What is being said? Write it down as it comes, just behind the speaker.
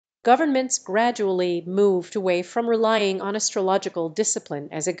Governments gradually moved away from relying on astrological discipline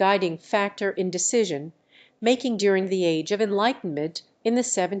as a guiding factor in decision making during the Age of Enlightenment in the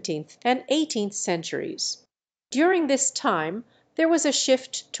 17th and 18th centuries. During this time there was a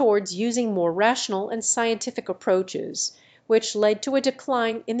shift towards using more rational and scientific approaches, which led to a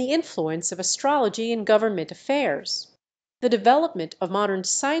decline in the influence of astrology in government affairs. The development of modern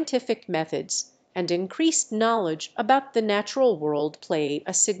scientific methods and increased knowledge about the natural world played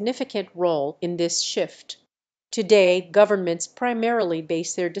a significant role in this shift. Today, governments primarily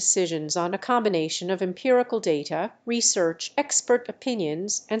base their decisions on a combination of empirical data, research, expert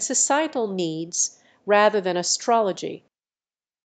opinions, and societal needs rather than astrology,